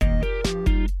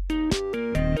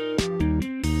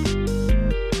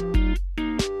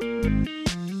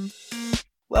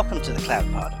Welcome to the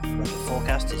Cloud Pod, where the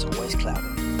forecast is always cloudy.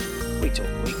 We talk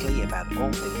weekly about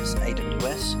all things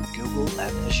AWS, Google,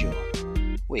 and Azure.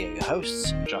 We are your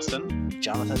hosts, Justin,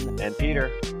 Jonathan, and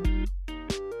Peter.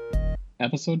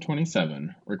 Episode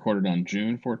 27, recorded on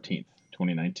June 14th,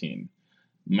 2019.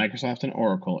 Microsoft and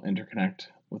Oracle interconnect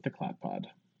with the Cloud Pod.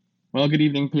 Well, good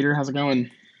evening, Peter. How's it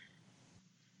going?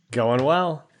 Going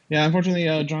well. Yeah,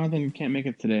 unfortunately, Jonathan can't make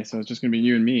it today, so it's just going to be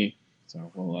you and me.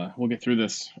 So we'll get through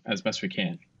this as best we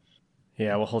can.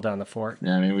 Yeah, we'll hold down the fort.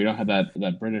 Yeah, I mean, we don't have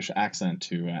that British accent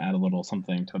to add a little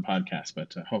something to the podcast,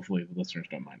 but hopefully the listeners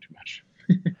don't mind too much.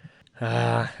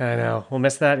 I know. We'll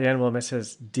miss that, and we'll miss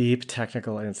his deep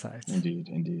technical insights.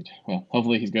 Indeed. Well,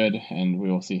 hopefully he's good, and we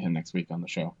will see him next week on the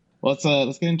show. Well,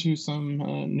 let's get into some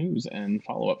news and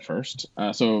follow up first.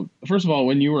 So first of all,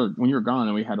 when you were gone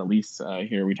and we had Elise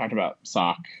here, we talked about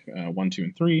SOC 1, 2,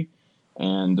 and 3,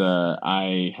 and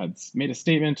I had made a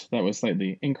statement that was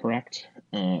slightly incorrect,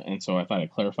 and so I thought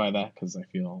I'd clarify that because I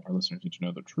feel our listeners need to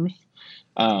know the truth.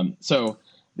 So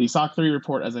the SOC 3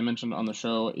 report, as I mentioned on the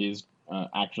show, is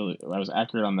actually, I was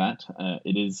accurate on that.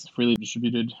 It is freely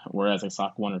distributed, whereas a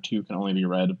SOC 1 or 2 can only be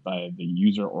read by the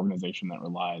user organization that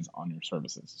relies on your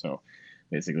services. So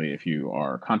basically, if you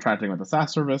are contracting with a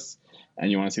SaaS service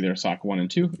and you want to see their SOC 1 and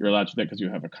 2, you're allowed to do that because you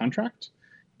have a contract.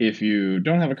 If you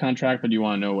don't have a contract, but you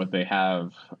want to know what they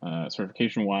have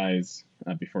certification-wise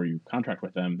before you contract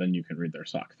with them, then you can read their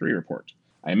SOC 3 report.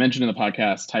 I mentioned in the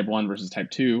podcast Type 1 versus Type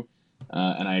 2,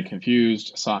 and I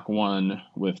confused SOC 1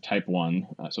 with Type 1.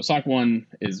 So SOC 1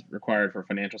 is required for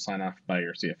financial sign-off by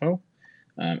your CFO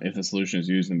if the solution is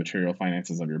used in the material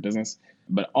finances of your business.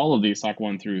 But all of these, SOC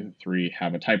 1 through 3,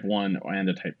 have a Type 1 and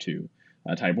a Type 2.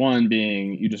 Type 1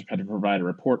 being you just have to provide a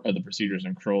report of the procedures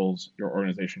and controls your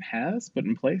organization has put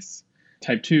in place.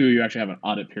 Type 2, you actually have an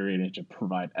audit period to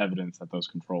provide evidence that those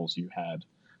controls you had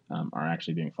are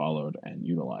actually being followed and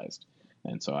utilized.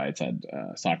 And so I had said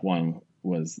SOC 1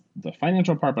 was the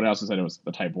financial part, but I also said it was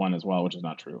the Type 1 as well, which is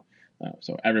not true.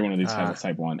 So every one of these has a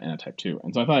Type 1 and a Type 2.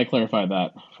 And so I thought I'd clarify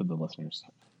that for the listeners.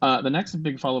 The next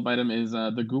big follow-up item is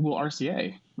the Google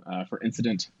RCA for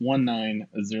incident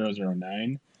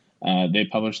 19009. They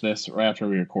published this right after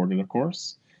we recorded, of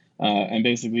course, and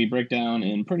basically break down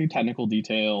in pretty technical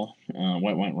detail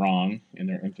what went wrong in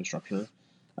their infrastructure.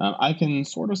 I can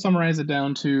sort of summarize it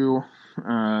down to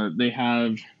they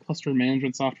have cluster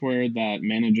management software that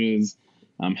manages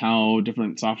how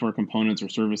different software components or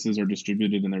services are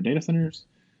distributed in their data centers.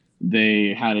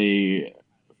 They had a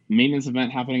maintenance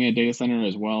event happening at a data center,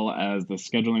 as well as the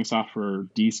scheduling software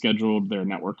descheduled their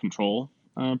network control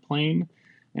plane.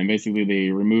 And basically, they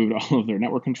removed all of their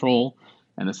network control,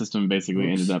 and the system basically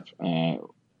ended up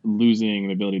losing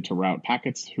the ability to route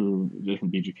packets through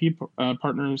different BGP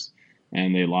partners,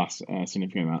 and they lost a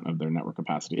significant amount of their network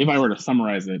capacity. If I were to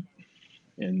summarize it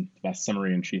in the best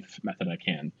summary-in-chief method I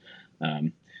can.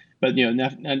 But,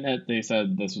 net, they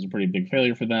said this was a pretty big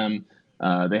failure for them.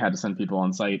 They had to send people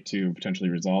on site to potentially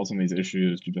resolve some of these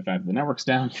issues due to the fact that the network's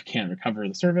down. You can't recover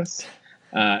the service.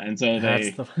 And so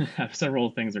they have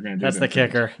several things they're going to do. That's the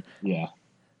kicker. Yeah.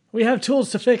 We have tools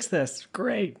to fix this.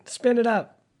 Great. Spin it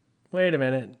up. Wait a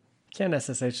minute. Can't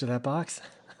SSH to that box.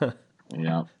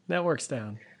 Yeah. Network's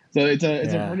down. So it's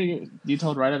a pretty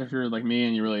detailed write-up if you're like me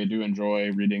and you really do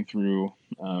enjoy reading through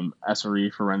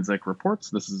SRE forensic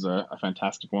reports. This is a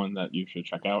fantastic one that you should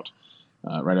check out.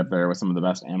 Right up there with some of the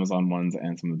best Amazon ones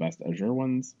and some of the best Azure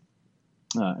ones.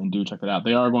 And do check that out.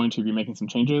 They are going to be making some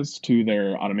changes to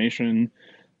their automation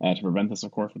to prevent this,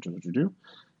 of course, which is what you do.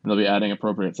 And they'll be adding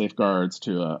appropriate safeguards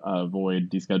to avoid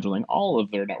descheduling all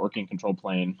of their networking control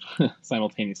plane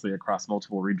simultaneously across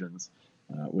multiple regions,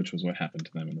 which was what happened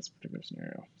to them in this particular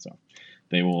scenario. So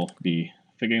they will be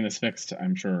figuring this fixed,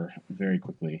 I'm sure, very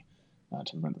quickly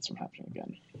to prevent this from happening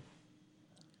again.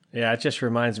 Yeah, it just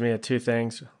reminds me of two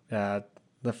things.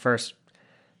 The first,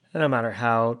 no matter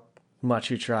how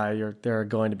much you try, there are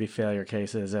going to be failure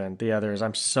cases, and the other is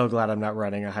I'm so glad I'm not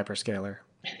running a hyperscaler.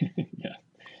 Yeah.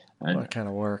 What kind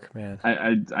of work, man?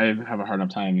 I have a hard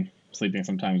enough time sleeping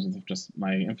sometimes with just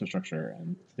my infrastructure,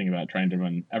 and thinking about trying to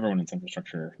run everyone's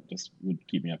infrastructure just would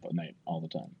keep me up at night all the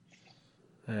time.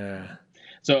 Yeah.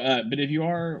 So, but if you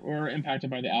are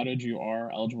impacted by the outage, you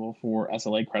are eligible for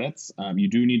SLA credits. You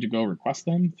do need to go request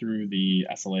them through the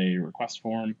SLA request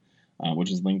form,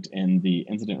 which is linked in the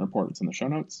incident report that's in the show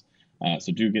notes.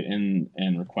 So do get in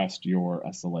and request your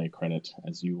SLA credit,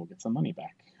 as you will get some money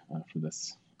back for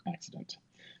this accident.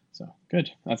 So good.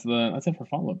 That's it for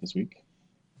follow-up this week.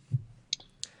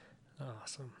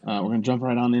 Awesome. We're going to jump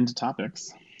right on into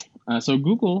topics. So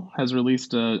Google has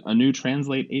released a new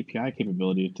Translate API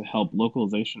capability to help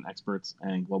localization experts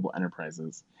and global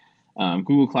enterprises.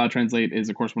 Google Cloud Translate is,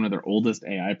 of course, one of their oldest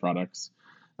AI products.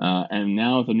 And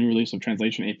now with the new release of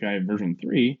Translation API version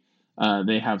 3,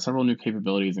 they have several new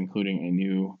capabilities, including a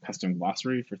new custom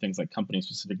glossary for things like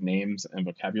company-specific names and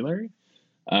vocabulary.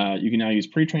 You can now use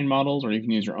pre-trained models, or you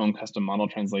can use your own custom model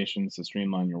translations to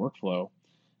streamline your workflow.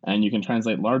 And you can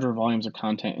translate larger volumes of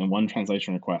content in one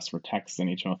translation request for text and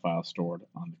HTML files stored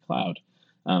on the cloud.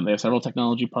 They have several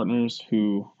technology partners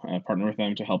who partner with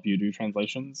them to help you do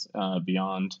translations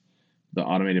beyond the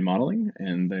automated modeling,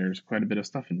 and there's quite a bit of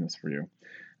stuff in this for you.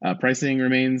 Pricing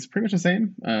remains pretty much the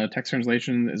same. Text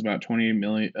translation is about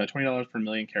 $20 per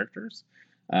million characters.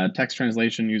 Text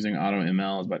translation using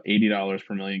AutoML is about $80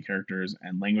 per million characters,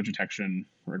 and language detection,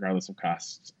 regardless of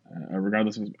cost,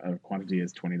 regardless of quantity,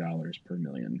 is $20 per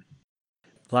million.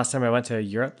 Last time I went to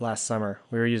Europe last summer,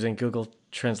 we were using Google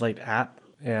Translate app,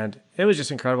 and it was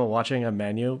just incredible watching a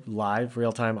menu live,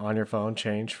 real time on your phone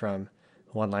change from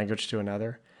one language to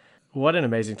another. What an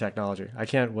amazing technology. I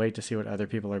can't wait to see what other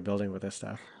people are building with this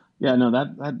stuff. Yeah, no,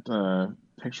 that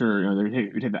picture,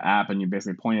 you take the app and you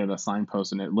basically point at a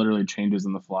signpost and it literally changes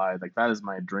on the fly. Like, that is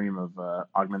my dream of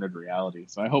augmented reality.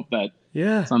 So I hope that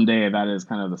someday that is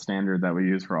kind of the standard that we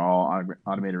use for all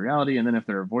automated reality. And then if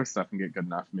their voice stuff can get good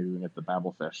enough, maybe we can get the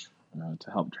Babelfish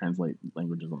to help translate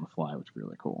languages on the fly, which would be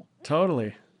really cool.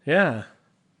 Totally. Yeah.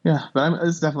 Yeah, but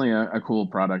it's definitely a cool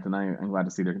product, and I'm glad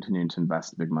to see they're continuing to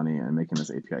invest big money in making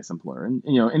this API simpler. And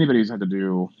anybody who's had to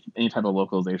do any type of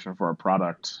localization for a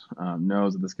product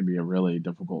knows that this can be a really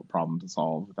difficult problem to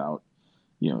solve without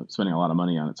spending a lot of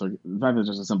money on it. So the fact that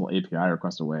just a simple API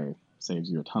request away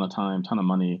saves you a ton of time, ton of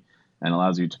money, and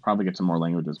allows you to probably get to more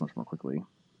languages much more quickly.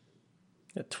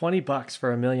 Yeah, $20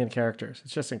 for 1 million characters.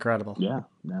 It's just incredible. Yeah,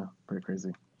 pretty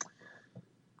crazy.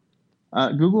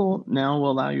 Google now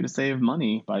will allow you to save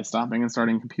money by stopping and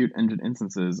starting compute engine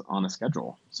instances on a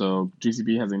schedule. So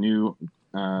GCP has a new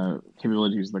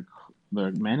capability to use the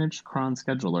Manage cron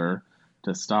scheduler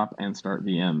to stop and start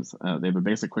VMs. They have a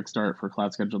basic quick start for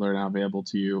Cloud Scheduler now available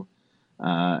to you,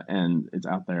 and it's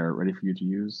out there ready for you to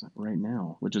use right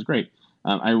now, which is great.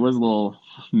 I was a little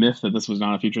miffed that this was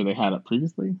not a feature they had up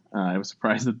previously. I was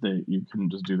surprised that you couldn't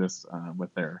just do this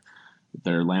with their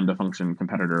Lambda function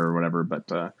competitor or whatever,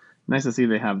 but nice to see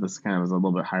they have this kind of as a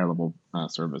little bit higher level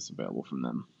service available from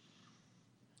them.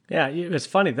 Yeah, it's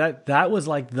funny that was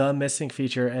like the missing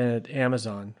feature at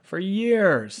Amazon for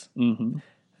years. Mm-hmm.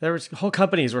 There was whole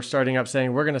companies were starting up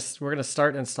saying we're gonna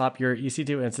start and stop your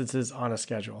EC2 instances on a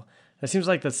schedule. It seems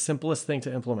like the simplest thing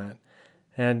to implement,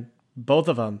 and both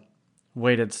of them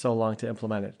waited so long to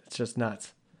implement it. It's just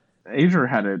nuts. Azure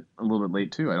had it a little bit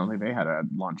late too. I don't think they had a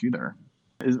launch either.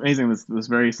 It's amazing, this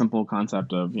very simple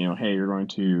concept of, hey, you're going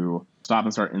to stop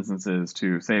and start instances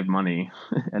to save money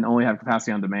and only have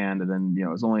capacity on demand. And then,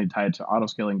 it's only tied to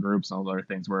auto-scaling groups and all those other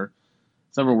things where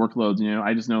several workloads,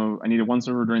 I just know I needed one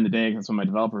server during the day because when my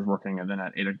developer's working, and then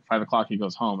at 5 o'clock he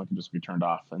goes home, it can just be turned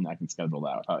off and I can schedule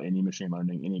that without any machine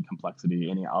learning, any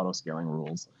complexity, any auto-scaling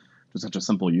rules. Just such a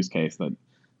simple use case that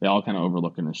they all kind of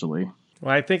overlook initially.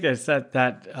 Well, I think it's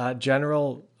that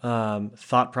general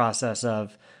thought process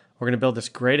of, we're going to build this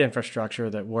great infrastructure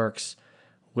that works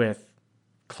with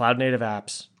cloud native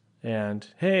apps. And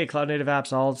hey, cloud native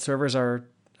apps, all servers are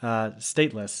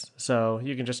stateless. So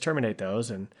you can just terminate those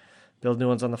and build new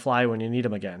ones on the fly when you need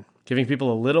them again. Giving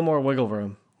people a little more wiggle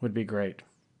room would be great.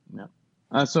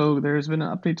 Yeah. So there's been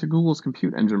an update to Google's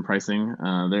compute engine pricing.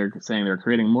 They're saying they're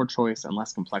creating more choice and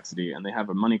less complexity. And they have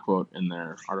a money quote in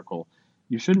their article.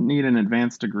 You shouldn't need an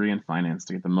advanced degree in finance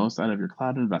to get the most out of your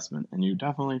cloud investment, and you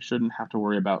definitely shouldn't have to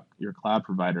worry about your cloud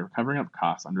provider covering up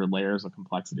costs under layers of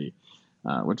complexity,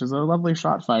 which is a lovely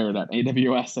shot fired at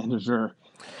AWS and Azure.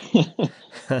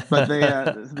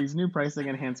 But these new pricing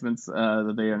enhancements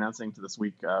that they are announcing to this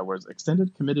week was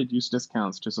extended committed use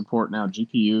discounts to support now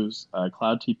GPUs,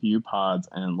 cloud TPU pods,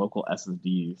 and local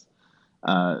SSDs.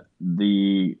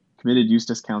 The committed use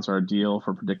discounts are a deal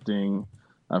for providing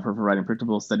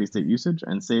predictable steady-state usage,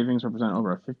 and savings represent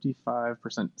over a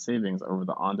 55% savings over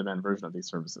the on-demand version of these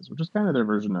services, which is kind of their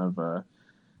version of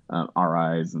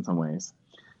RIs in some ways.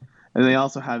 And they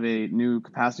also have a new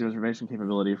capacity reservation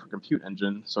capability for Compute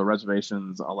Engine, so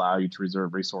reservations allow you to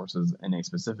reserve resources in a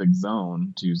specific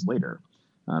zone to use later.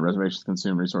 Reservations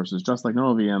consume resources just like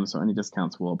normal VMs, so any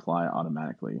discounts will apply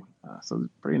automatically. So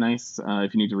it's pretty nice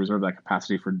if you need to reserve that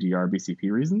capacity for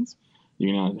DRBCP reasons.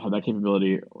 You can have that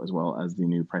capability as well as the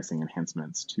new pricing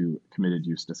enhancements to committed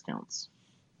use discounts.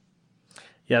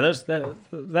 Yeah,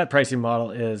 that pricing model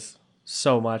is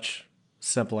so much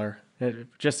simpler.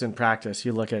 Just in practice,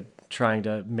 you look at trying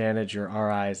to manage your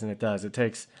RIs, and it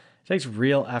takes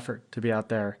real effort to be out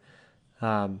there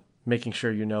making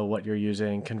sure you know what you're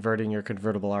using, converting your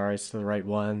convertible RAs to the right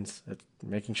ones,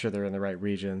 making sure they're in the right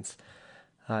regions.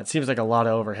 It seems like a lot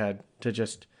of overhead to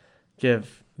just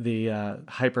give the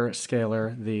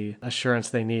hyperscaler the assurance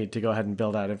they need to go ahead and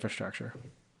build out infrastructure.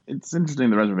 It's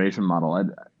interesting, the reservation model.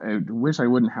 I wish I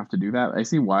wouldn't have to do that. I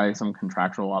see why some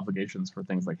contractual obligations for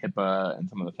things like HIPAA and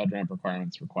some of the FedRAMP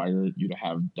requirements require you to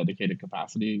have dedicated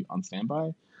capacity on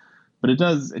standby. But it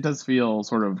does feel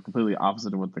sort of completely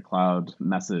opposite of what the cloud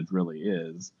message really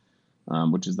is,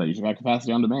 which is that you should have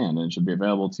capacity on demand and it should be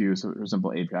available to you through a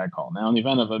simple API call. Now, in the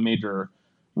event of a major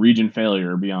region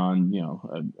failure beyond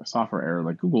a software error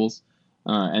like Google's,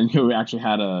 and you actually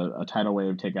had a tidal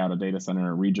wave take out a data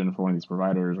center region for one of these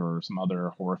providers or some other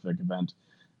horrific event,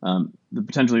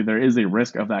 potentially there is a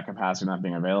risk of that capacity not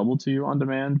being available to you on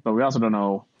demand. But we also don't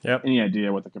know any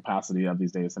idea what the capacity of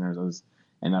these data centers is.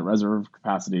 And that reserve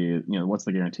capacity, what's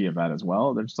the guarantee of that as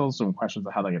well? There's still some questions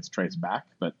of how that gets traced back,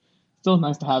 but still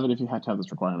nice to have it if you had to have this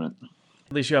requirement.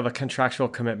 At least you have a contractual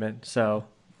commitment, so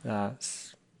the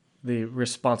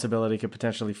responsibility could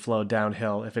potentially flow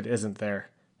downhill if it isn't there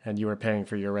and you were paying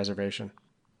for your reservation.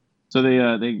 So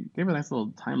they gave a nice little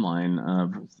timeline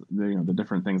of the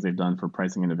different things they've done for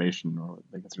pricing innovation, or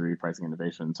they consider pricing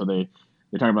innovation. So they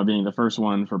talk about being the first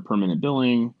one for per minute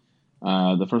billing,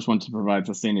 the first one to provide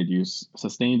sustained use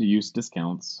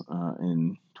discounts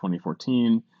in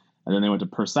 2014, and then they went to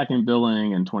per second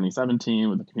billing in 2017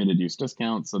 with the committed use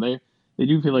discounts. So they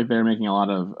do feel like they're making a lot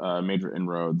of major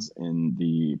inroads in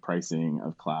the pricing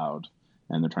of cloud,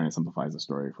 and they're trying to simplify the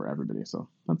story for everybody. So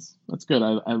that's good.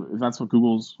 If that's what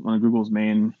one of Google's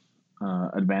main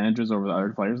advantages over the other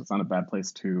players, it's not a bad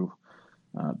place to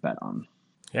bet on.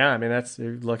 Yeah, I mean,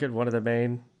 you look at one of the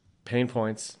main pain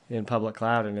points in public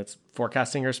cloud, and it's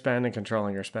forecasting your spend and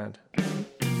controlling your spend.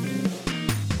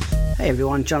 Hey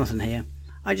everyone, Jonathan here.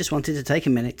 I just wanted to take a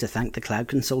minute to thank the cloud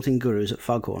consulting gurus at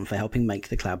Foghorn for helping make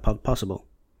the Cloud Pod possible.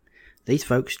 These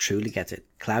folks truly get it.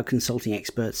 Cloud consulting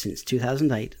experts since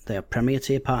 2008, they are premier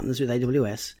tier partners with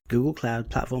AWS, Google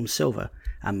Cloud Platform Silver,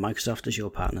 and Microsoft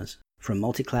Azure partners. From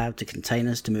multi-cloud to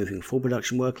containers to moving full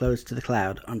production workloads to the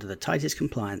cloud under the tightest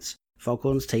compliance,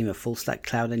 Foghorn's team of full-stack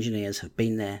cloud engineers have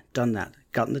been there, done that,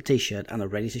 gotten the t-shirt, and are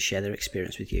ready to share their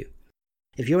experience with you.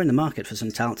 If you're in the market for some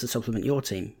talent to supplement your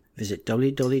team, visit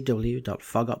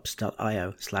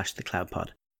www.fogops.io/thecloudpod.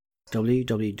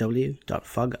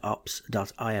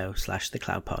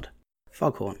 www.fogops.io/thecloudpod.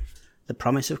 Foghorn, the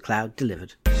promise of cloud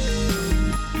delivered.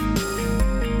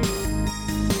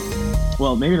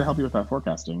 Well, maybe to help you with that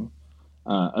forecasting,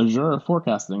 Azure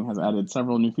Forecasting has added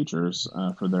several new features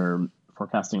for their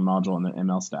forecasting module in the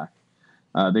ML stack.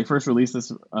 They first released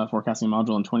this forecasting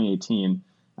module in 2018,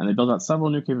 and they built out several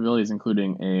new capabilities,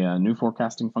 including a new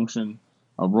forecasting function,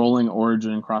 a rolling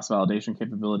origin cross-validation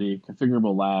capability,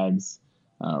 configurable lags,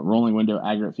 rolling window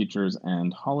aggregate features,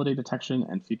 and holiday detection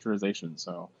and featureization.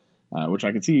 So, which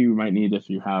I could see you might need if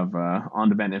you have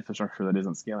on-demand infrastructure that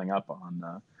isn't scaling up on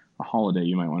a holiday.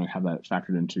 You might want to have that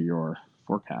factored into your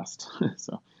forecast.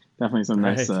 So definitely some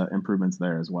nice improvements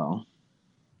there as well.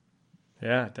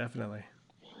 Yeah, definitely.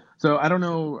 So I don't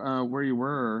know where you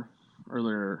were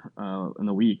earlier in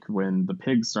the week when the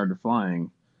pigs started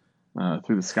flying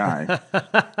through the sky.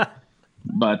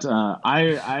 But I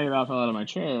about fell out of my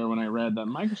chair when I read that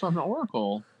Microsoft and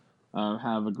Oracle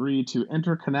have agreed to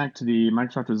interconnect the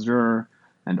Microsoft Azure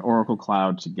and Oracle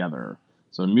Cloud together.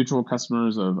 So mutual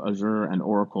customers of Azure and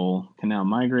Oracle can now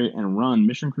migrate and run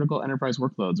mission-critical enterprise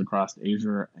workloads across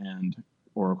Azure and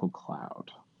Oracle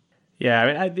Cloud. Yeah,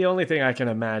 I mean, the only thing I can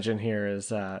imagine here is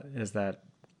that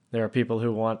there are people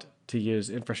who want to use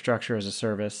infrastructure as a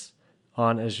service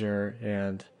on Azure,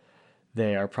 and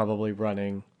they are probably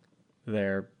running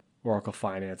their Oracle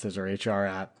Finances or HR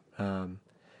app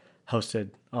hosted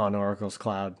on Oracle's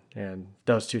cloud, and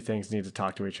those two things need to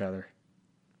talk to each other.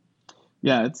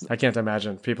 Yeah, I can't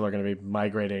imagine people are going to be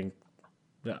migrating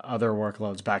the other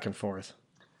workloads back and forth.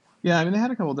 Yeah, I mean, they had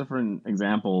a couple different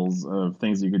examples of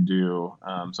things you could do.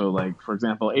 So, like, for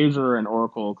example, Azure and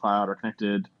Oracle Cloud are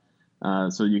connected.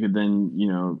 So you could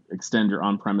then, extend your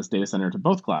on-premise data center to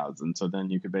both clouds. And so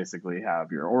then you could basically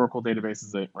have your Oracle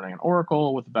databases running on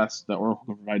Oracle with the best that Oracle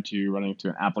can provide to you, running to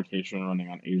an application running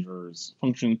on Azure's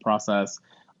function process,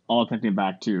 all connecting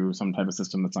back to some type of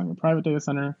system that's on your private data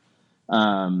center.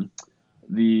 All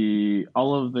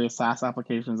of the SaaS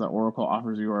applications that Oracle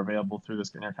offers you are available through this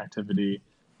interconnectivity,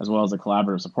 as well as a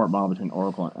collaborative support model between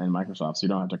Oracle and Microsoft. So you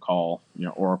don't have to call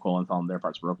Oracle and tell them their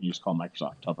part's broken. You just call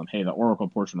Microsoft, tell them, hey, the Oracle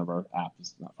portion of our app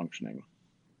is not functioning.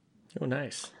 Oh,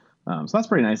 nice. So that's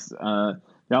pretty nice.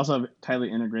 They also have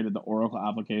tightly integrated the Oracle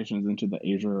applications into the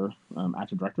Azure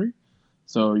Active Directory.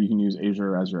 So you can use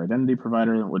Azure as your identity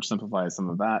provider, which simplifies some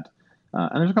of that.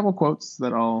 And there's a couple quotes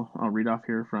that I'll read off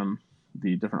here from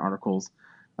the different articles.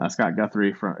 Scott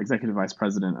Guthrie, Executive Vice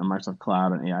President of Microsoft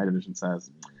Cloud and AI Division, says,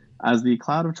 as the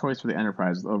cloud of choice for the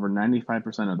enterprise with over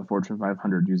 95% of the Fortune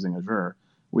 500 using Azure,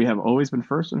 we have always been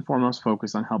first and foremost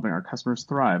focused on helping our customers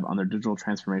thrive on their digital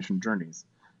transformation journeys.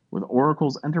 With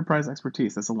Oracle's enterprise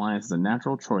expertise, this alliance is a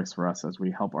natural choice for us as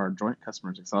we help our joint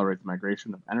customers accelerate the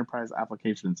migration of enterprise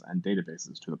applications and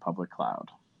databases to the public cloud.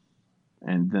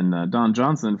 And then Don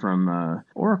Johnson from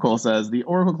Oracle says, the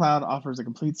Oracle Cloud offers a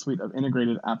complete suite of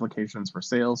integrated applications for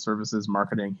sales, services,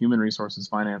 marketing, human resources,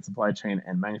 finance, supply chain,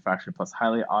 and manufacturing, plus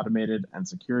highly automated and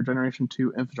secure Generation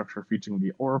 2 infrastructure featuring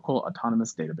the Oracle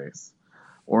Autonomous Database.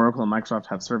 Oracle and Microsoft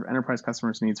have served enterprise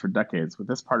customers' needs for decades. With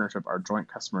this partnership, our joint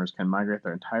customers can migrate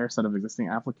their entire set of existing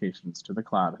applications to the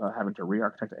cloud without having to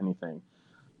re-architect anything,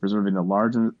 preserving the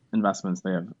large investments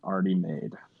they have already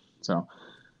made. So,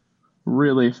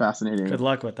 really fascinating. Good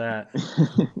luck with that.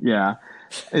 Yeah.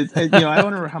 I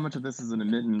wonder how much of this is an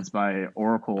admittance by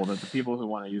Oracle that the people who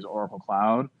want to use Oracle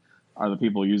Cloud are the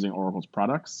people using Oracle's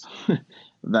products.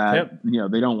 That,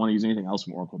 they don't want to use anything else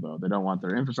from Oracle, though. They don't want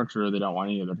their infrastructure. They don't want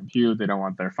any of their compute. They don't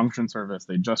want their function service.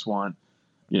 They just want,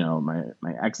 my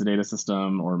Exadata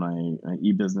system or my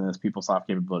e-business, PeopleSoft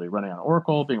capability running on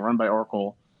Oracle, being run by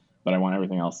Oracle, but I want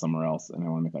everything else somewhere else, and I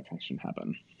want to make that connection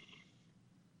happen.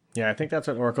 Yeah, I think that's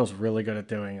what Oracle's really good at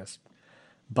doing, is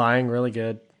buying really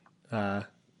good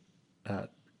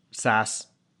SaaS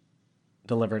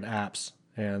delivered apps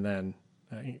and then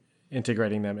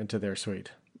integrating them into their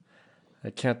suite.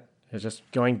 It's just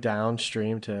going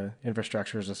downstream to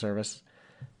infrastructure as a service.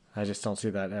 I just don't see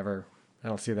that ever. I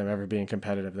don't see them ever being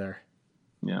competitive there.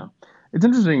 Yeah. It's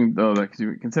interesting, though, that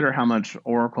you consider how much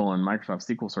Oracle and Microsoft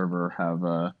SQL Server have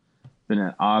been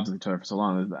at odds with each other for so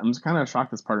long. I'm just kind of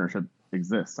shocked this partnership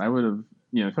exists. I would have,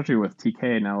 especially with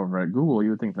TK now over at Google, you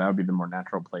would think that would be the more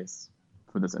natural place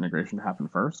for this integration to happen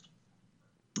first.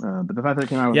 But the fact that it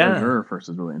came out with Azure first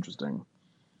is really interesting.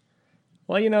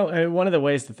 Well, one of the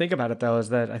ways to think about it, though, is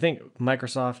that I think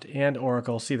Microsoft and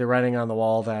Oracle see the writing on the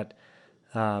wall that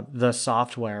the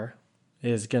software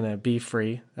is going to be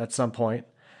free at some point,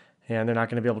 and they're not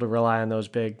going to be able to rely on those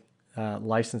big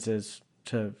licenses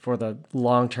for the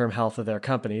long-term health of their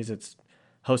companies. It's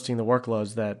hosting the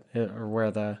workloads that are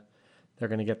where they're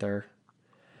going to get their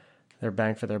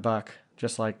bang for their buck,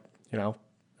 just like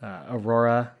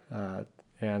Aurora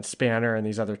and Spanner and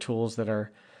these other tools that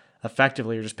are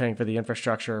effectively you're just paying for the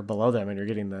infrastructure below them, and you're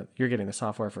getting the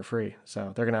software for free.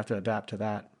 So they're going to have to adapt to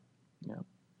that.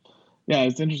 Yeah,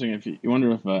 it's interesting. If you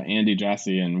wonder if Andy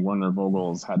Jassy and Werner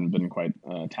Vogels hadn't been quite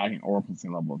tagging Oracle at the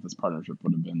same level, if this partnership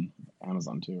would have been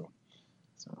Amazon too.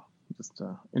 So just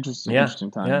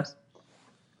interesting times.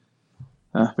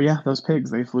 But yeah, those pigs,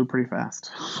 they flew pretty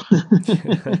fast.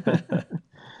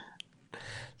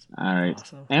 All right.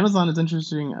 Awesome. Amazon is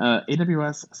introducing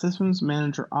AWS Systems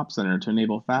Manager Ops Center to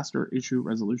enable faster issue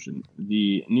resolution.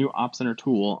 The new Ops Center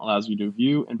tool allows you to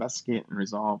view, investigate, and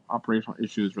resolve operational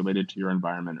issues related to your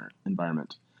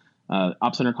environment.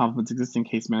 Ops Center complements existing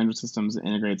case management systems and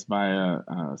integrates via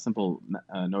simple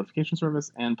notification service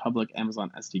and public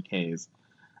Amazon SDKs.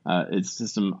 Its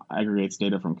system aggregates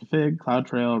data from config,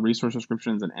 CloudTrail, resource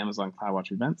descriptions, and Amazon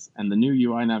CloudWatch events. And the new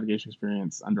UI navigation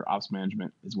experience under Ops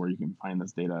Management is where you can find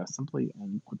this data simply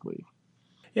and quickly.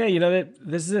 Yeah,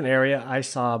 this is an area I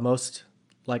saw almost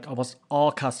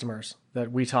all customers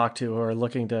that we talk to who are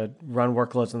looking to run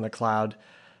workloads in the cloud.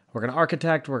 We're going to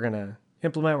architect, we're going to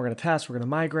implement, we're going to test, we're going to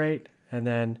migrate, and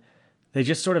then they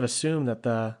just sort of assume that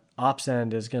the ops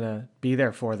end is going to be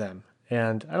there for them.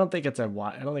 And I don't think it's a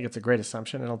great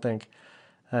assumption. I don't think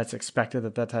it's expected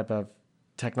that type of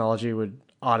technology would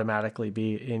automatically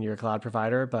be in your cloud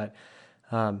provider. But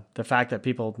the fact that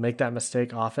people make that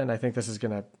mistake often, I think there's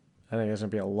going to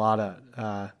be a lot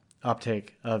of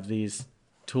uptake of these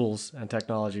tools and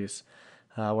technologies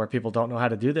where people don't know how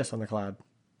to do this on the cloud.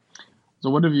 So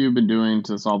what have you been doing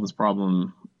to solve this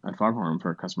problem at Foghorn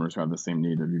for customers who have the same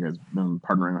need? Have you guys been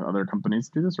partnering with other companies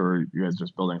to do this, or are you guys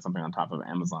just building something on top of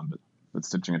Amazon but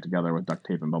stitching it together with duct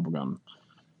tape and bubble gum?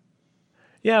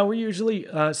 Yeah, we usually,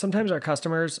 sometimes our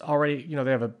customers already,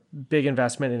 they have a big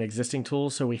investment in existing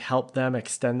tools, so we help them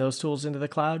extend those tools into the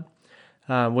cloud,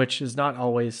 which is not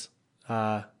always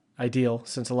ideal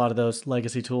since a lot of those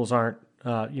legacy tools aren't,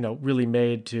 really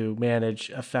made to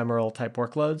manage ephemeral type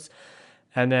workloads.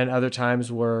 And then other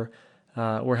times we're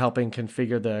helping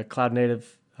configure the cloud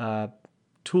native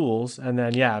tools, and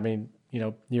then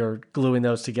you're gluing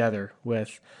those together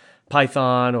with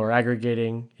Python or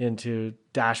aggregating into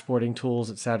dashboarding tools,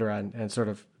 et cetera, and sort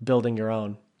of building your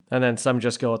own. And then some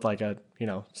just go with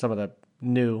some of the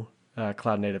new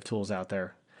cloud native tools out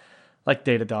there, like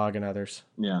Datadog and others.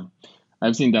 Yeah.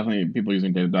 I've seen definitely people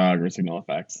using Datadog or Signal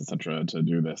Effects, etc., to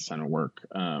do this kind of work.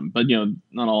 But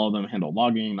not all of them handle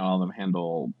logging. Not all of them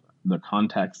handle the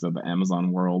context of the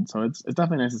Amazon world. So it's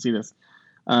definitely nice to see this.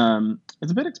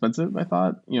 It's a bit expensive, I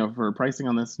thought. For pricing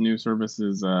on this new service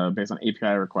is based on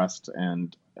API request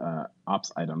and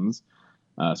ops items.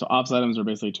 So ops items are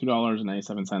basically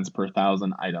 $2.97 per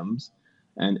 1,000 items,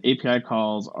 and API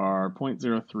calls are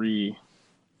 0.03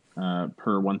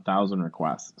 per 1,000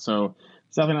 requests. So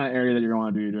it's definitely not an area that you're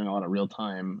going to do. You're doing a lot of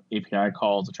real-time API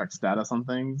calls to check status on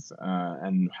things,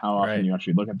 and how often you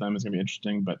actually look at them is going to be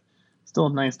interesting. But still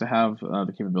nice to have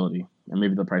the capability, and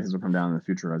maybe the prices will come down in the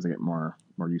future as I get more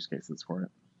use cases for it.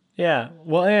 Yeah,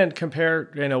 well, and compare,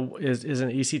 is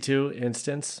an EC2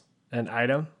 instance an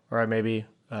item, or maybe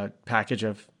a package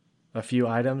of a few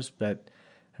items? But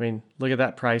I mean, look at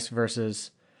that price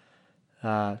versus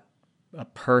a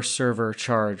per server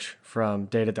charge from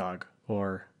Datadog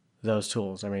or those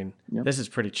tools. I mean, This is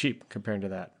pretty cheap compared to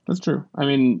that. That's true. I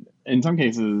mean, in some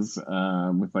cases,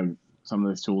 with like some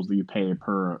of these tools that you pay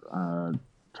per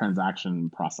transaction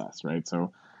process, right?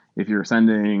 So if you're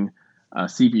sending a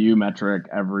CPU metric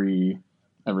every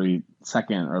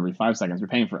second or every 5 seconds, you're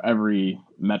paying for every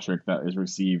metric that is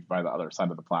received by the other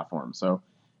side of the platform. So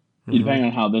depending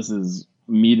on how this is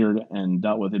metered and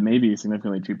dealt with, it may be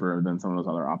significantly cheaper than some of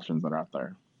those other options that are out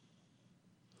there.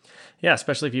 Yeah,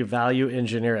 especially if you value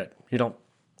engineer it. You don't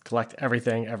collect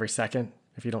everything every second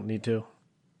if you don't need to.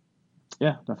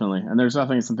 Yeah, definitely. And there's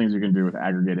definitely some things you can do with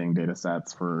aggregating data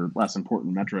sets for less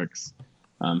important metrics.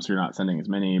 So you're not sending as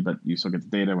many, but you still get the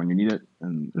data when you need it.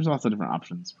 And there's lots of different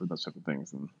options for those type of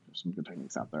things. And there's some good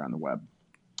techniques out there on the web.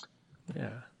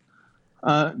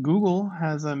 Yeah. Google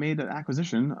has made an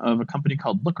acquisition of a company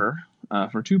called Looker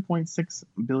for $2.6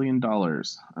 billion.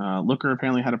 Looker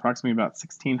apparently had approximately about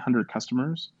 1,600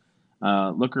 customers.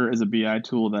 Looker is a BI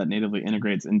tool that natively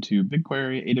integrates into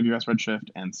BigQuery, AWS Redshift,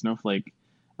 and Snowflake.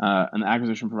 And the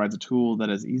acquisition provides a tool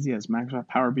that is easy as Microsoft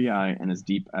Power BI and as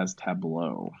deep as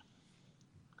Tableau.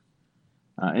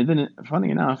 And then, funny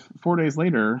enough, 4 days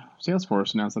later,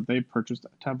 Salesforce announced that they purchased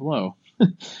Tableau.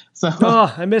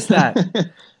 I missed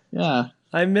that. Yeah,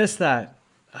 I missed that.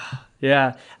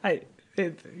 Yeah, I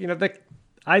think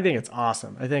it's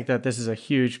awesome. I think that this is a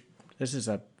key.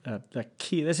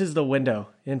 This is the window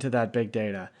into that big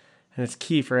data, and it's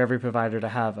key for every provider to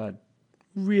have a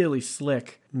really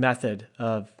slick method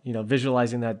of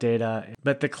visualizing that data.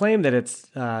 But the claim that it's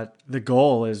the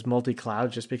goal is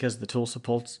multi-cloud just because the tool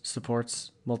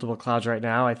supports multiple clouds right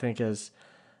now, I think is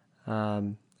I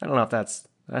don't know if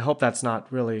I hope that's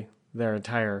not really their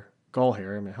entire goal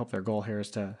here. I mean, I hope their goal here is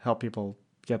to help people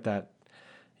get that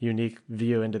unique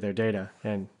view into their data,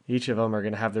 and each of them are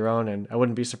going to have their own. And I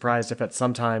wouldn't be surprised if at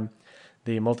some time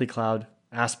the multi-cloud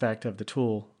aspect of the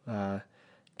tool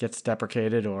gets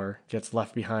deprecated or gets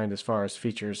left behind as far as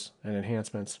features and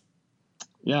enhancements.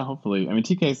 Yeah, hopefully. I mean,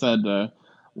 TK said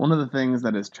one of the things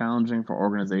that is challenging for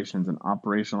organizations in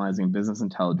operationalizing business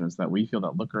intelligence that we feel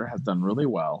that Looker has done really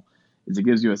well is it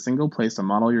gives you a single place to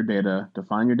model your data,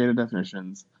 define your data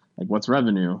definitions, like what's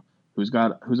revenue, who's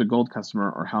a gold customer,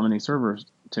 or how many server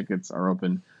tickets are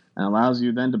open, and allows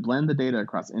you then to blend the data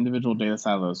across individual data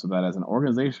silos so that as an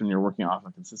organization, you're working off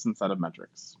a consistent set of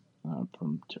metrics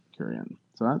from Curian.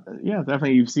 So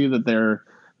definitely you see that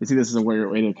they see this as a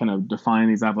way to kind of define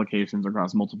these applications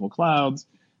across multiple clouds,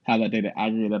 have that data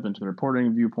aggregate up into the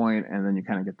reporting viewpoint, and then you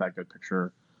kind of get that good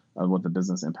picture of what the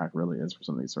business impact really is for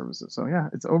some of these services. So yeah,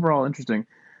 it's overall interesting.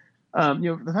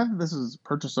 The fact that this is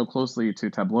purchased so closely to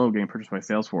Tableau getting purchased by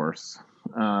Salesforce,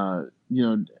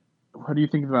 what do you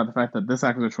think about the fact that this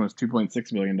acquisition was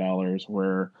 $2.6 billion,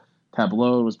 where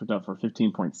Tableau was picked up for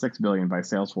 $15.6 billion by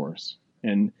Salesforce?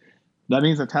 And that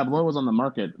means that Tableau was on the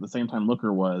market at the same time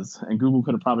Looker was, and Google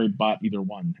could have probably bought either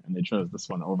one, and they chose this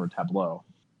one over Tableau.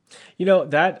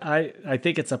 I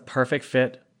think it's a perfect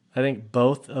fit. I think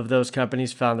both of those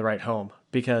companies found the right home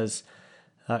because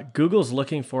Google's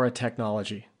looking for a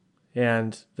technology.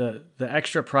 And the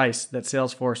extra price that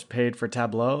Salesforce paid for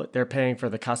Tableau, they're paying for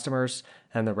the customers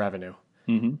and the revenue.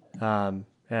 Mm-hmm.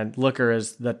 And Looker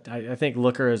I think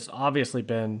Looker has obviously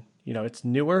been, it's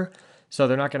newer, so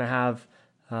they're not going to have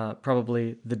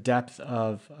probably the depth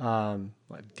of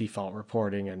default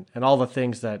reporting and all the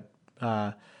things that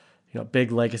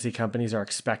big legacy companies are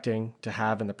expecting to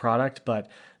have in the product. But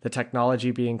the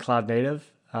technology being cloud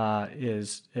native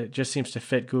it just seems to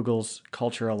fit Google's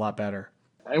culture a lot better.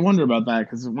 I wonder about that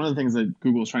because one of the things that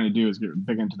Google's trying to do is get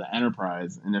big into the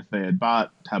enterprise. And if they had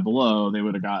bought Tableau, they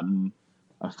would have gotten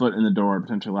a foot in the door,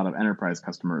 potentially a lot of enterprise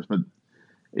customers. But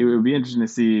it would be interesting to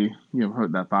see,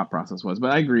 what that thought process was.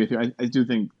 But I agree with you. I do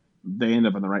think they end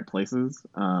up in the right places.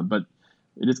 But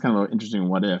it is kind of an interesting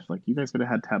what if. Like, you guys could have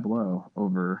had Tableau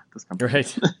over this company.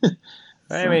 Right.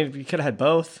 I mean, you could have had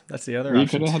both. That's the other option. You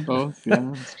could have had both.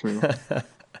 Yeah, that's true.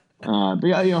 But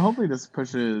yeah, hopefully this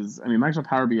pushes. I mean, Microsoft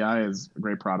Power BI is a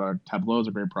great product. Tableau is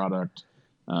a great product.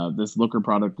 This Looker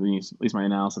product, at least my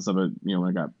analysis of it, when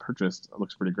it got purchased, it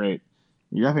looks pretty great.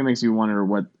 It definitely makes you wonder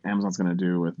what Amazon's going to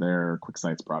do with their Quick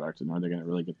Sites product, and are they going to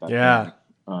really get that? Yeah.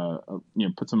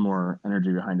 Thing, put some more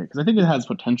energy behind it, because I think it has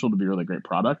potential to be a really great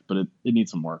product, but it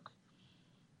needs some work.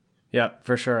 Yeah,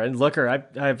 for sure. And Looker,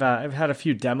 I've had a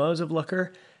few demos of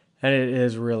Looker, and it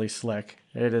is really slick.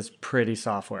 It is pretty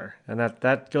software, and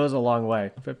that goes a long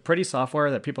way. But pretty software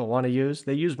that people want to use,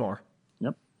 they use more.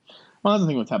 Yep. Well, that's the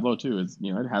thing with Tableau too, is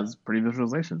it has pretty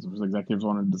visualizations, which executives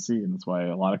wanted to see, and that's why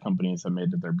a lot of companies have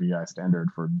made it their BI standard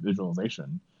for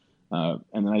visualization. And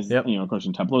then of course,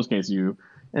 in Tableau's case, you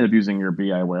end up using your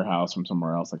BI warehouse from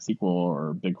somewhere else, like SQL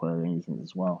or BigQuery and these things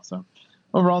as well. So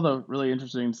overall, though, really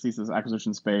interesting to see this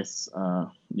acquisition space,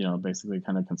 basically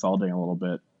kind of consolidating a little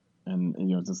bit. And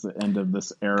is this the end of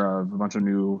this era of a bunch of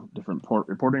new different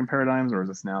reporting paradigms, or is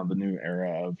this now the new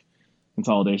era of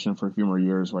consolidation for a few more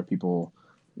years where people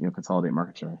consolidate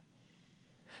market share?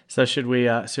 So should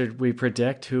we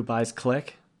predict who buys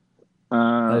Click?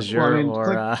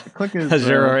 Azure Click is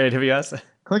Azure or AWS?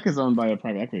 Click is owned by a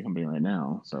private equity company right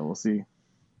now, so we'll see.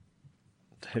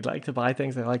 They like to buy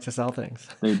things. They like to sell things.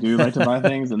 They do like to buy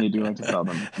things, and they do like to sell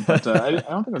them. But I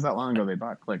don't think it was that long ago they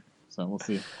bought Click, so we'll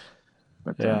see.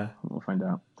 But we'll find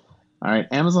out. All right,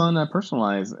 Amazon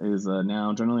Personalize is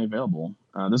now generally available.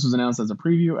 This was announced as a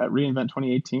preview at reInvent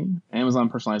 2018. Amazon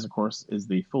Personalize, of course, is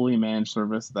the fully managed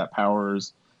service that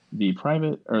powers the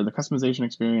private or the customization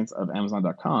experience of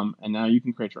Amazon.com, and now you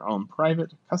can create your own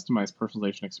private, customized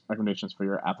personalization recommendations for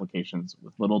your applications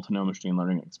with little to no machine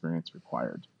learning experience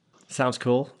required. Sounds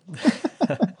cool.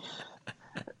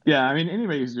 Yeah, I mean,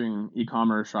 anybody who's doing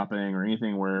e-commerce shopping or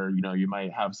anything where, you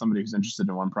might have somebody who's interested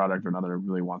in one product or another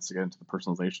really wants to get into the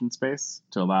personalization space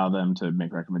to allow them to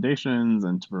make recommendations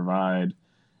and to provide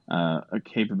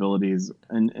capabilities.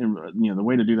 And the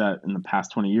way to do that in the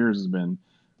past 20 years has been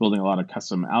building a lot of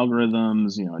custom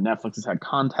algorithms. Netflix has had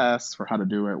contests for how to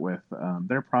do it with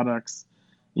their products.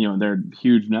 Their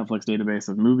huge Netflix database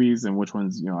of movies and which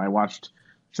ones, I watched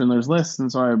Schindler's List,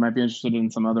 and so I might be interested in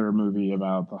some other movie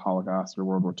about the Holocaust or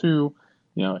World War II.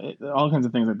 All kinds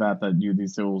of things like that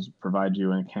these tools provide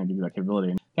you and can give you that capability.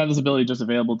 And to have this ability just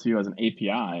available to you as an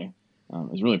API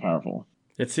is really powerful.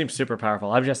 It seems super powerful.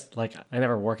 I'm just I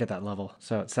never work at that level,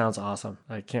 so it sounds awesome.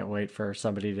 I can't wait for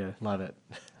somebody to love it.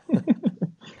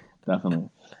 Definitely.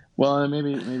 Well,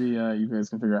 maybe you guys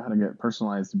can figure out how to get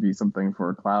personalized to be something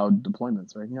for cloud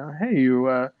deployments, right? Hey,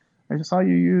 I just saw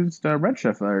you used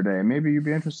Redshift the other day. Maybe you'd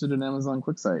be interested in Amazon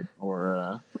QuickSight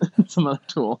or some other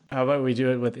tool. How about we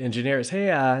do it with engineers? Hey,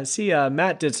 I see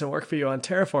Matt did some work for you on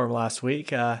Terraform last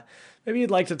week. Maybe you'd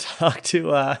like to talk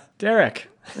to Derek.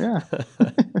 Yeah.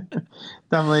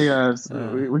 Definitely.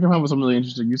 We can come up with some really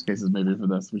interesting use cases maybe for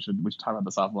this. We should talk about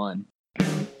this offline.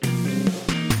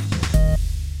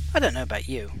 I don't know about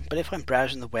you, but if I'm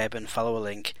browsing the web and follow a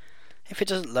link, if it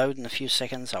doesn't load in a few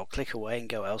seconds, I'll click away and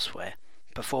go elsewhere.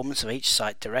 Performance of each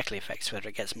site directly affects whether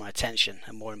it gets my attention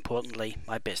and, more importantly,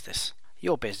 my business.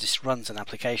 Your business runs on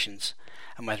applications,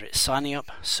 and whether it's signing up,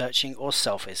 searching or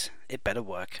selfies, it better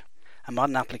work. A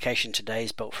modern application today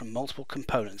is built from multiple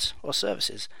components or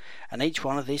services, and each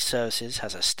one of these services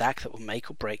has a stack that will make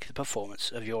or break the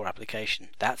performance of your application.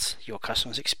 That's your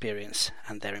customer's experience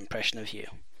and their impression of you.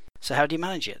 So how do you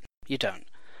manage it? You don't.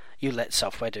 You let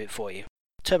software do it for you.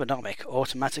 Turbonomic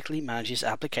automatically manages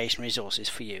application resources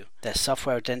for you. Their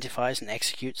software identifies and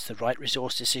executes the right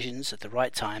resource decisions at the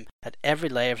right time at every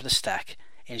layer of the stack,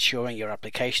 ensuring your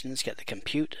applications get the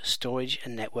compute, storage,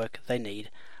 and network they need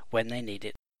when they need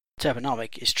it.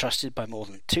 Turbonomic is trusted by more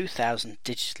than 2,000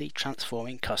 digitally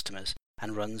transforming customers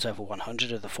and runs over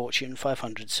 100 of the Fortune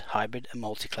 500's hybrid and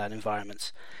multi-cloud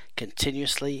environments,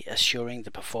 continuously assuring the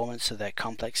performance of their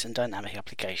complex and dynamic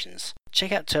applications.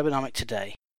 Check out Turbonomic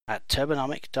today at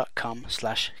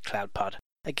turbonomic.com/cloudpod.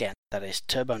 Again, that is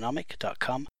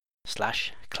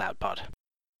turbonomic.com/cloudpod.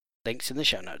 Links in the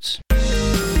show notes.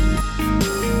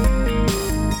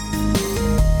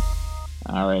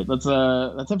 All right, that's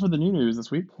it for the new news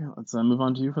this week. Let's move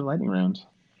on to you for the lightning round.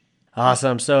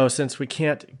 Awesome. So since we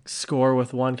can't score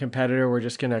with one competitor, we're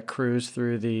just going to cruise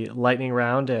through the lightning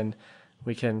round, and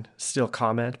we can still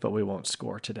comment, but we won't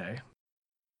score today.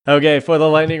 Okay, for the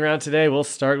lightning round today, we'll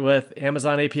start with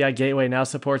Amazon API Gateway now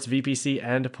supports VPC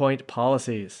endpoint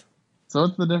policies. So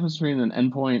what's the difference between an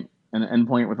endpoint and an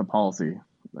endpoint with a policy?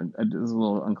 It's a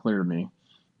little unclear to me.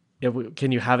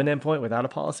 Can you have an endpoint without a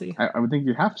policy? I would think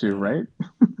you'd have to, right?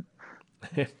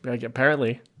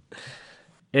 Apparently.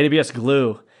 AWS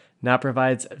Glue now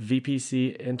provides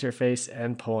VPC interface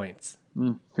endpoints.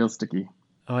 Feels sticky.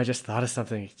 Oh, I just thought of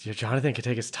something. Jonathan could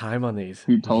take his time on these.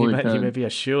 He totally He could. might be a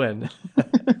shoo-in.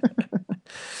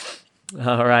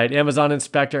 All right. Amazon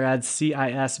Inspector adds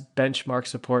CIS benchmark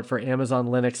support for Amazon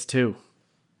Linux 2.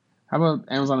 How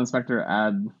about Amazon Inspector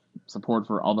add support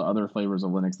for all the other flavors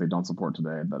of Linux they don't support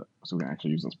today, so we can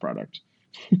actually use this product?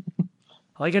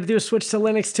 All you got to do is switch to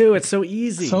Linux 2. It's so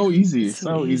easy. So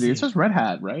easy. It's just Red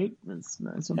Hat, right? It's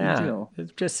a big deal.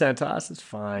 It's just CentOS. It's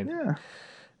fine.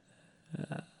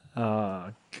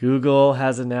 Yeah. Google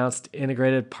has announced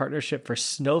integrated partnership for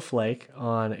Snowflake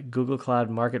on Google Cloud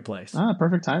Marketplace.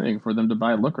 Perfect timing for them to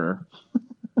buy Looker.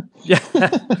 Yeah.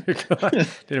 Didn't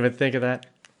even think of that.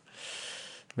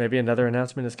 Maybe another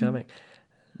announcement is coming.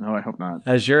 No, I hope not.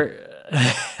 Azure.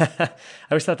 I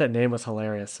always thought that name was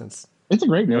hilarious since it's a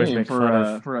great we always name make for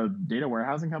fun a data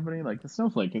warehousing company like the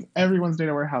Snowflake, because everyone's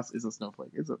data warehouse is a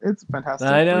Snowflake. It's fantastic.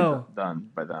 I know. Done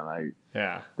by them.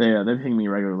 Yeah. They ping me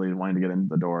regularly wanting to get in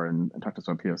the door and talk to us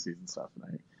about POCs and stuff,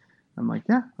 and I'm like,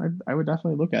 yeah, I would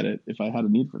definitely look at it if I had a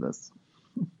need for this.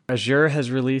 Azure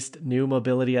has released new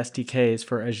mobility SDKs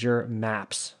for Azure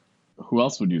Maps. Who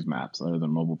else would use Maps other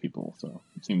than mobile people? So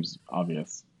it seems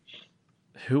obvious.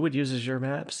 Who would use Azure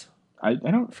Maps? I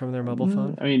don't. From their mobile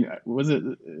phone? I mean, was it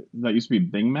that used to be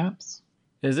Bing Maps?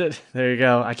 Is it? There you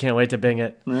go. I can't wait to Bing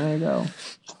it. There you go.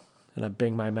 And I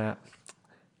Bing my map.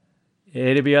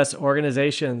 AWS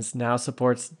Organizations now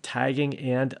supports tagging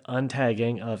and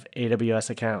untagging of AWS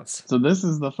accounts. So this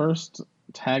is the first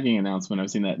tagging announcement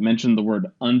I've seen that mentioned the word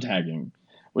untagging,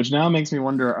 which now makes me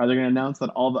wonder, are they going to announce that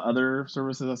all the other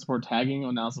services that support tagging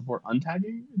will now support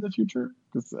untagging in the future?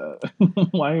 Because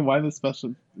why the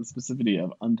specificity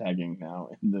of untagging now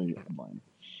in the headline?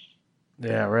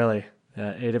 Yeah, really.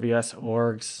 AWS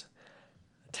orgs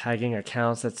tagging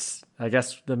accounts. That's, I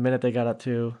guess, the minute they got up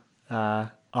to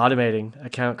automating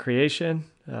account creation.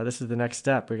 This is the next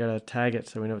step. We got to tag it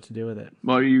so we know what to do with it.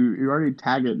 Well, you already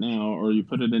tag it now, or you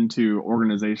put it into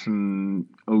organization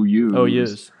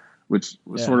OUs. Which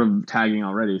was sort of tagging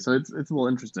already. So it's a little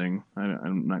interesting.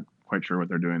 I'm not quite sure what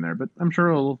they're doing there, but I'm sure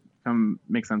it'll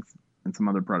make sense in some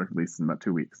other product release in about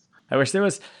 2 weeks. I wish there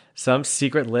was some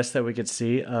secret list that we could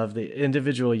see of the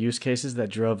individual use cases that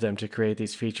drove them to create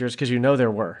these features, because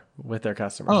there were with their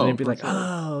customers. And they'd be like, sure.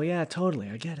 Oh, yeah, totally,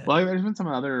 I get it. Well, there's been some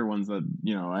other ones that,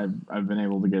 I've been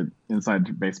able to get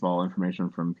inside baseball information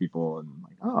from people, and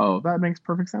like, oh, that makes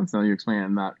perfect sense. Now you explain it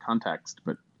in that context,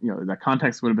 but that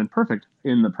context would have been perfect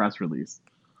in the press release.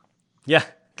 Yeah,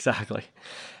 exactly.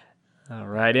 All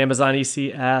right. Amazon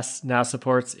ECS now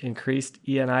supports increased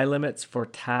ENI limits for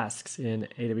tasks in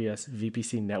AWS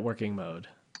VPC networking mode.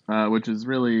 Which is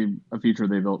really a feature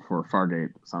they built for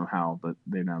Fargate somehow, but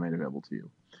they've now made available to you.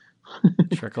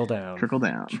 Trickle down. Trickle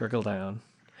down. Trickle down.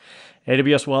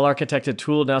 AWS well-architected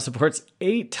tool now supports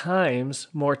 8 times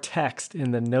more text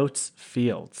in the notes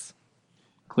fields.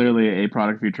 Clearly a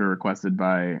product feature requested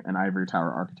by an ivory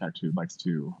tower architect who likes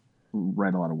to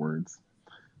write a lot of words.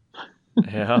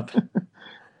 Yep.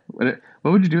 What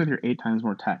would you do with your 8 times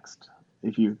more text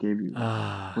if you gave you? What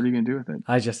are you going to do with it?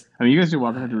 I mean, you guys do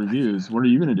architecture reviews. What are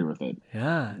you going to do with it?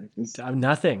 Yeah.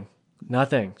 Nothing.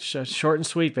 Short and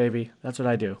sweet, baby. That's what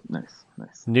I do. Nice.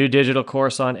 New digital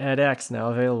course on edX now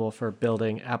available for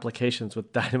building applications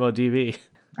with DynamoDB.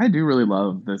 I do really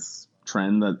love this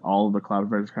trend that all of the cloud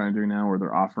providers are kind of doing now, where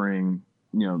they're offering,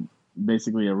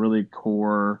 basically a really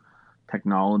core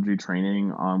technology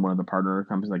training on one of the partner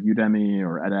companies like Udemy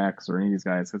or edX or any of these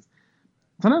guys. Because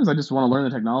sometimes I just want to learn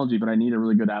the technology, but I need a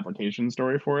really good application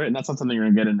story for it, and that's not something you're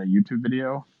going to get in a YouTube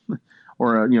video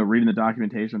or reading the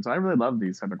documentation. So I really love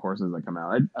these type of courses that come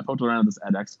out. I poked around with this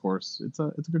edX course. It's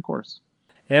a good course.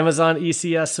 Amazon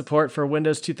ECS support for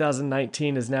Windows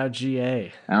 2019 is now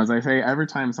GA. And as I say every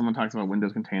time someone talks about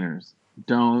Windows containers,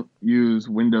 don't use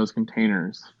Windows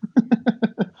containers.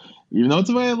 Even though it's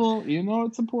available, even though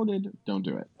it's supported, don't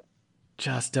do it.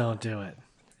 Just don't do it.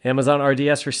 Amazon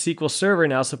RDS for SQL Server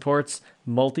now supports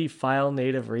multi-file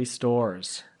native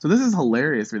restores. So this is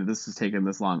hilarious that this has taken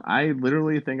this long. I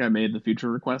literally think I made the feature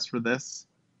request for this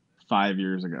 5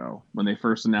 years ago when they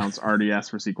first announced RDS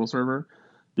for SQL Server,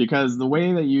 because the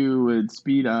way that you would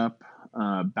speed up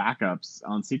backups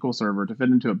on SQL Server to fit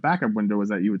into a backup window is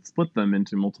that you would split them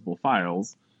into multiple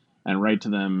files and write to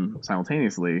them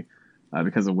simultaneously.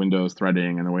 Because of Windows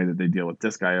threading and the way that they deal with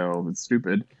disk I/O, it's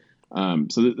stupid.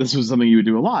 So this was something you would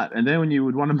do a lot. And then when you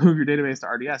would want to move your database to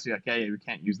RDS, you're like, yeah, we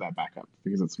can't use that backup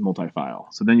because it's multi-file.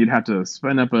 So then you'd have to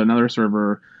spin up another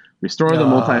server restore the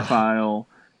multi-file,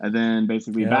 and then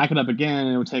basically back it up again,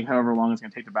 and it would take however long it's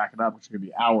going to take to back it up, which could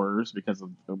be hours because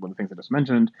of the things I just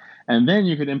mentioned. And then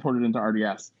you could import it into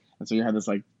RDS. And so you had this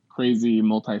like crazy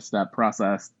multi-step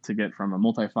process to get from a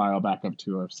multi-file back up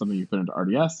to something you put into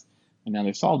RDS. And now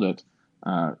they solved it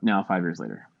now 5 years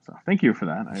later. So thank you for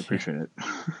that. I appreciate it.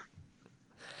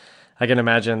 I can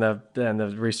imagine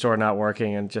the restore not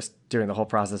working and just doing the whole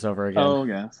process over again. Oh,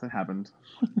 yes, it happened.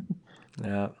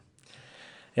 Yeah.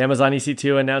 Amazon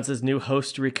EC2 announces new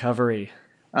host recovery.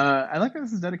 I like that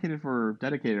this is dedicated for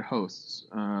dedicated hosts.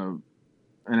 And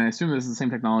I assume this is the same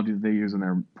technology that they use in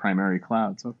their primary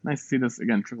cloud. So nice to see this,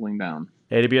 again, trickling down.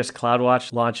 AWS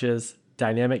CloudWatch launches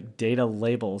dynamic data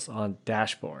labels on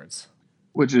dashboards.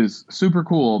 Which is super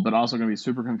cool, but also going to be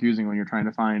super confusing when you're trying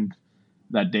to find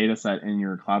that data set in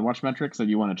your CloudWatch metrics that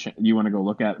you want to go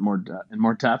look at in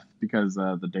more depth because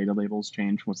the data labels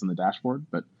change what's in the dashboard.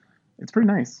 But it's pretty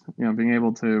nice, being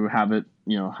able to have it,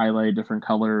 highlight different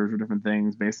colors or different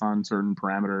things based on certain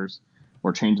parameters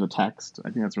or change the text.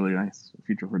 I think that's a really nice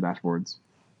feature for dashboards.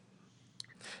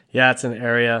 Yeah, it's an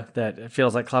area that it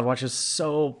feels like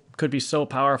CloudWatch could be so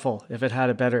powerful if it had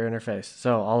a better interface.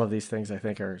 So all of these things I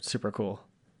think are super cool.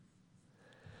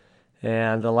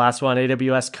 And the last one,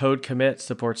 AWS Code Commit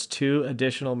supports 2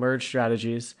 additional merge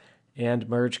strategies and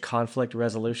merge conflict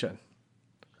resolution.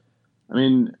 I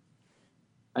mean,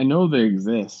 I know they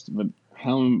exist, but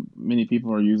how many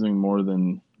people are using more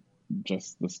than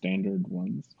just the standard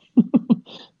ones?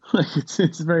 Like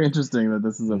it's very interesting that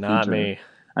this is a Not feature. Me.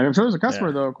 I'm sure there's a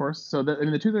customer though, of course. So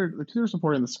the two they're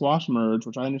supporting the squash merge,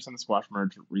 which I understand the squash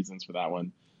merge reasons for that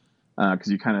one, because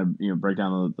you kind of break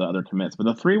down the other commits. But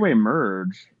the 3-way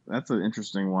merge, that's an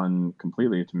interesting one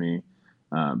completely to me.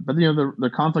 But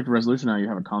the conflict resolution, now you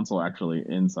have a console actually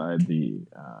inside the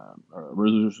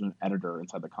resolution editor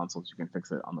inside the console, so you can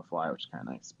fix it on the fly, which is kind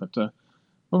of nice. But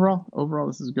overall,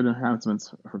 this is good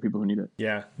enhancements for people who need it.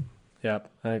 Yeah.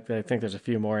 I think there's a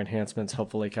few more enhancements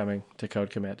hopefully coming to Code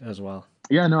Commit as well.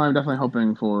 Yeah, no, I'm definitely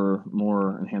hoping for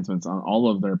more enhancements on all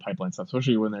of their pipeline stuff,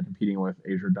 especially when they're competing with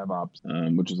Azure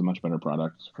DevOps, which is a much better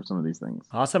product for some of these things.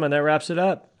 Awesome, and that wraps it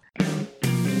up.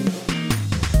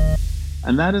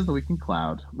 And that is the Week in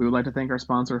Cloud. We would like to thank our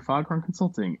sponsor, Foghorn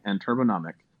Consulting and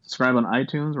Turbonomic. Subscribe on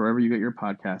iTunes, wherever you get your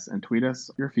podcasts, and tweet us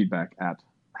your feedback at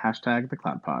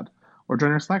 #TheCloudPod. Or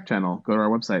join our Slack channel. Go to our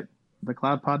website,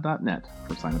 thecloudpod.net,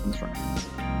 for sign-up instructions.